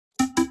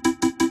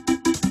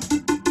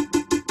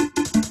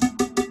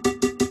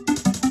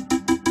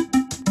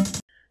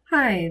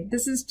Hi,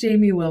 this is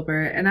Jaime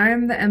Willbur, and I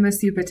am the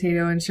MSU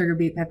potato and sugar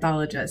beet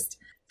pathologist.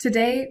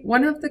 Today,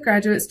 one of the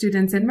graduate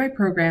students in my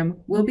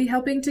program will be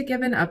helping to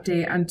give an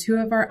update on two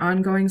of our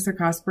ongoing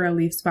cercospora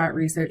leaf spot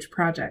research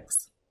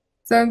projects.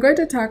 So I'm going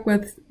to talk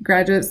with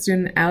graduate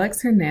student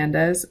Alex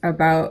Hernandez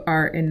about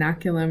our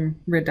inoculum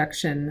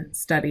reduction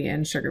study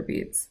in sugar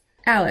beets.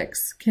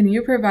 Alex, can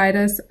you provide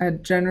us a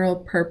general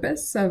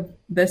purpose of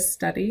this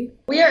study?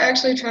 We are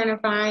actually trying to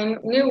find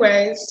new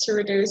ways to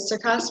reduce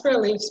cercospora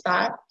leaf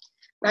spot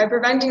by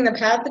preventing the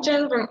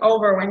pathogen from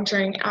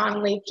overwintering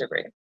on leaf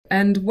debris.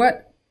 And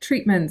what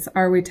treatments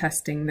are we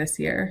testing this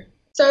year?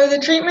 So the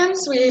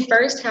treatments, we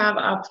first have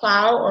a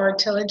plow or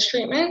tillage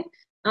treatment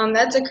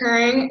that's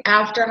occurring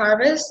after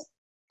harvest.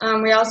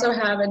 We also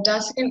have a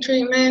desiccant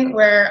treatment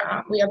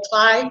where we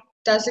apply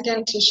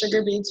desiccant to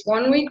sugar beets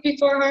 1 week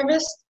before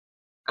harvest.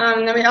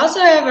 Then we also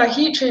have a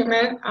heat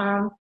treatment.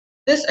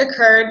 This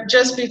occurred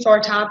just before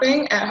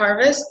topping at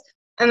harvest.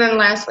 And then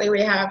lastly, we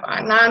have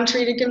a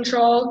non-treated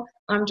control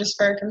just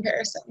for a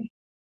comparison.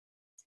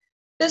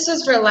 This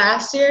was for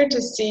last year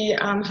to see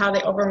how they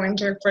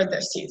overwintered for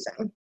this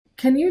season.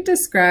 Can you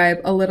describe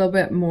a little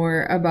bit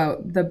more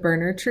about the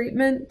burner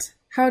treatment?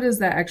 How does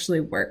that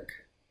actually work?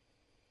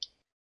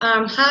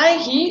 High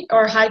heat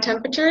or high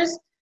temperatures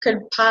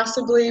could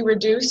possibly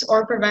reduce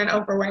or prevent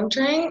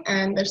overwintering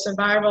and the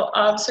survival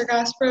of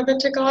Cercospora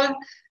verticilla.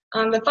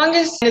 The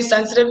fungus is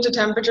sensitive to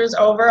temperatures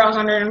over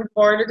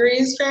 104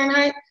 degrees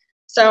Fahrenheit,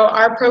 so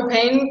our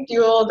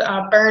propane-fueled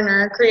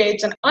burner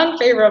creates an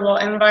unfavorable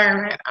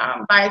environment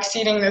by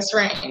exceeding this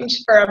range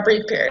for a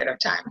brief period of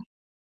time.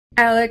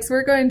 Alex,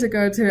 we're going to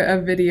go to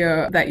a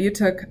video that you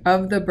took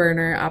of the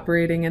burner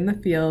operating in the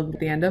field at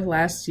the end of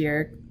last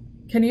year.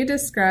 Can you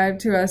describe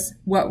to us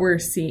what we're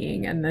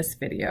seeing in this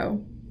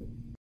video?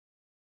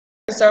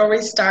 So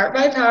we start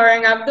by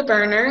powering up the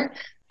burner,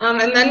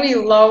 and then we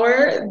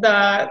lower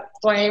the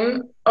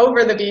flame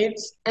over the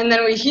beets, and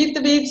then we heat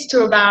the beets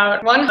to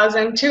about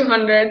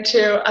 1,200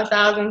 to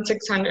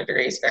 1,600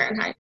 degrees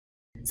Fahrenheit.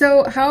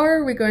 So how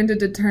are we going to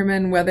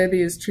determine whether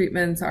these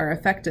treatments are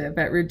effective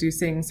at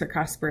reducing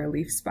Cercospora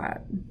leaf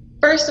spot?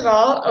 First of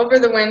all, over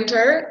the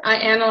winter, I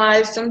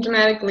analyzed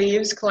symptomatic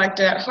leaves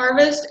collected at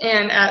harvest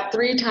and at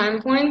 3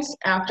 time points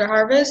after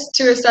harvest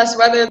to assess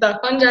whether the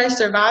fungi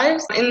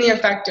survives in the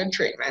affected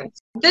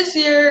treatments. This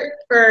year,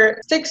 for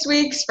 6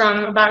 weeks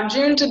from about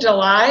June to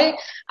July,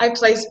 I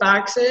placed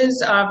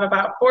boxes of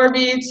about 4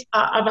 beets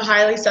of a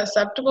highly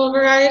susceptible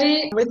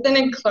variety within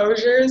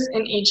enclosures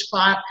in each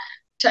plot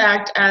to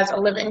act as a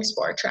living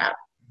spore trap.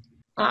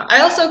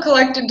 I also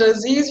collected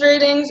disease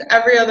ratings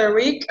every other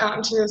week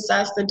to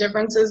assess the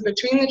differences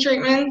between the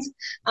treatments.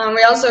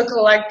 We also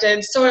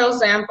collected soil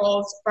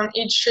samples from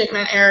each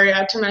treatment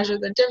area to measure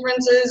the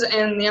differences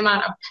in the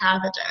amount of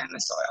pathogen in the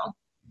soil.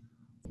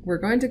 We're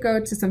going to go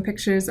to some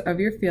pictures of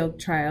your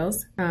field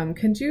trials.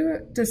 Could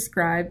you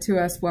describe to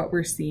us what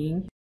we're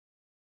seeing?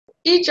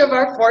 Each of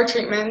our 4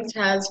 treatments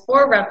has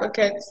 4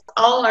 replicates.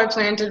 All are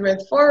planted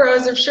with 4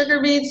 rows of sugar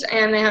beets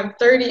and they have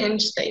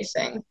 30-inch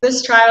spacing.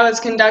 This trial is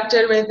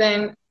conducted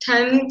within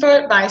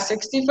 10-foot by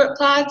 60-foot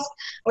plots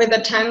with a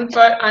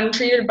 10-foot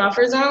untreated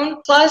buffer zone,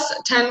 plus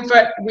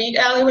 10-foot wheat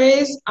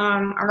alleyways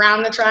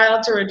around the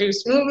trial to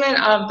reduce movement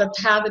of the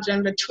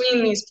pathogen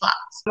between these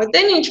plots.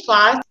 Within each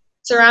plot,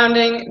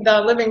 surrounding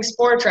the living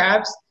spore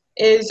traps,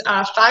 is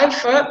a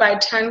 5-foot by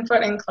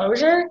 10-foot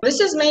enclosure.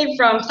 This is made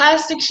from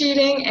plastic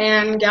sheeting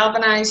and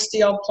galvanized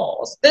steel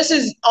poles. This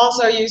is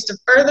also used to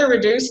further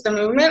reduce the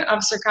movement of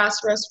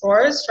Cercospora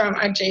spores from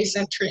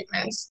adjacent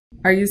treatments.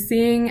 Are you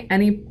seeing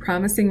any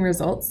promising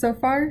results so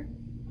far?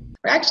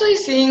 We're actually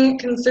seeing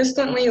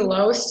consistently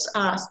low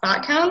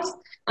spot counts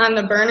on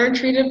the burner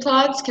treated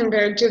plots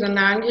compared to the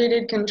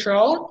non-treated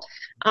control.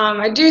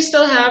 I do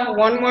still have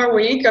 1 more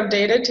week of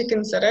data to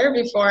consider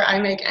before I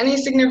make any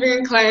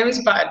significant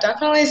claims, but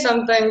definitely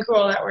something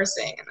cool that we're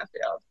seeing in the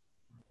field.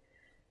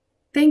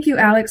 Thank you,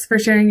 Alex, for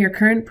sharing your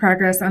current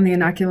progress on the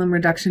inoculum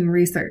reduction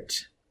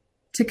research.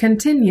 To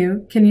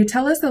continue, can you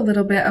tell us a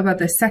little bit about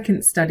the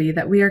second study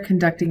that we are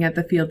conducting at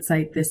the field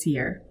site this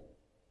year?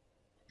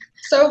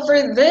 So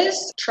for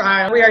this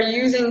trial, we are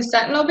using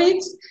sentinel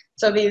beets.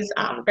 So these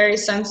very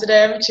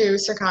sensitive to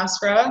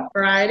Cercospora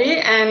variety,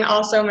 and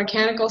also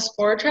mechanical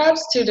spore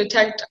traps to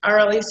detect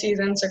early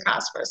season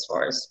Cercospora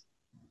spores.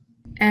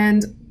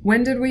 And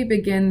when did we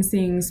begin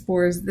seeing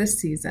spores this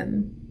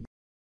season?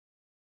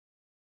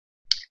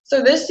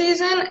 So this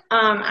season,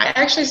 I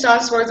actually saw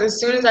spores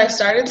as soon as I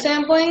started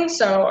sampling,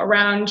 so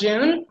around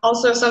June.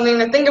 Also, something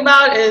to think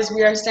about is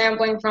we are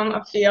sampling from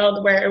a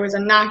field where it was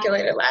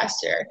inoculated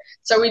last year.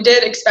 So we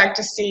did expect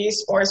to see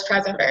spores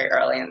present very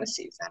early in the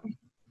season.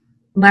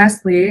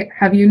 Lastly,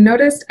 have you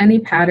noticed any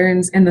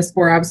patterns in the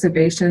spore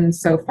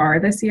observations so far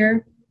this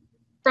year?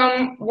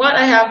 From what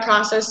I have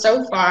processed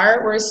so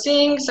far, we're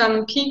seeing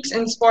some peaks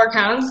in spore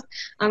counts.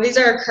 These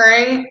are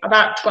occurring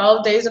about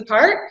 12 days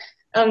apart.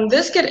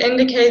 This could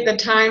indicate the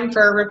time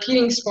for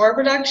repeating spore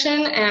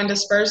production and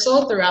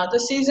dispersal throughout the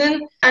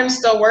season. I'm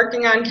still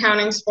working on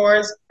counting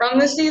spores from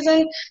this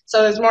season,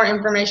 so there's more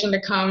information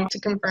to come to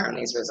confirm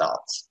these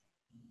results.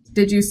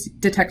 Did you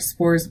detect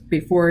spores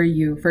before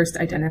you first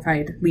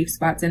identified leaf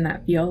spots in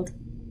that field?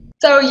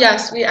 So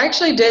yes, we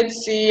actually did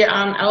see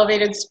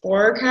elevated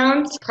spore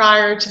counts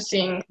prior to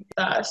seeing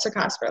the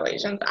cercospora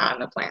lesions on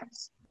the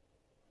plants.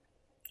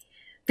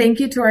 Thank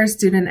you to our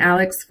student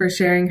Alex for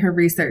sharing her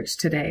research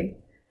today.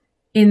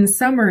 In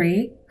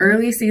summary,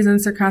 early season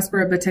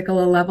Cercospora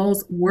beticola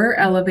levels were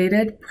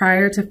elevated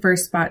prior to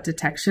first spot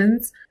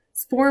detections.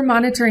 Spore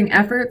monitoring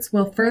efforts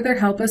will further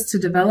help us to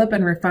develop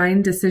and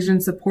refine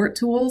decision support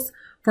tools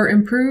for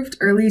improved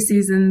early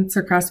season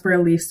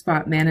Cercospora leaf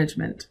spot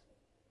management.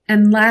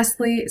 And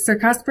lastly,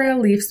 Cercospora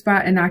leaf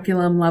spot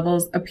inoculum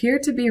levels appear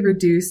to be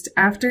reduced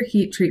after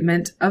heat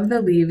treatment of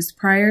the leaves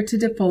prior to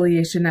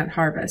defoliation at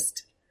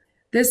harvest.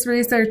 This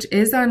research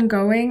is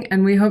ongoing,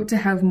 and we hope to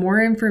have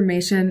more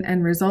information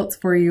and results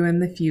for you in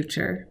the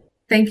future.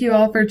 Thank you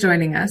all for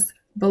joining us.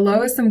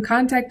 Below is some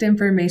contact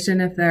information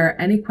if there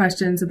are any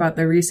questions about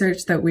the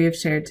research that we have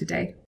shared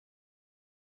today.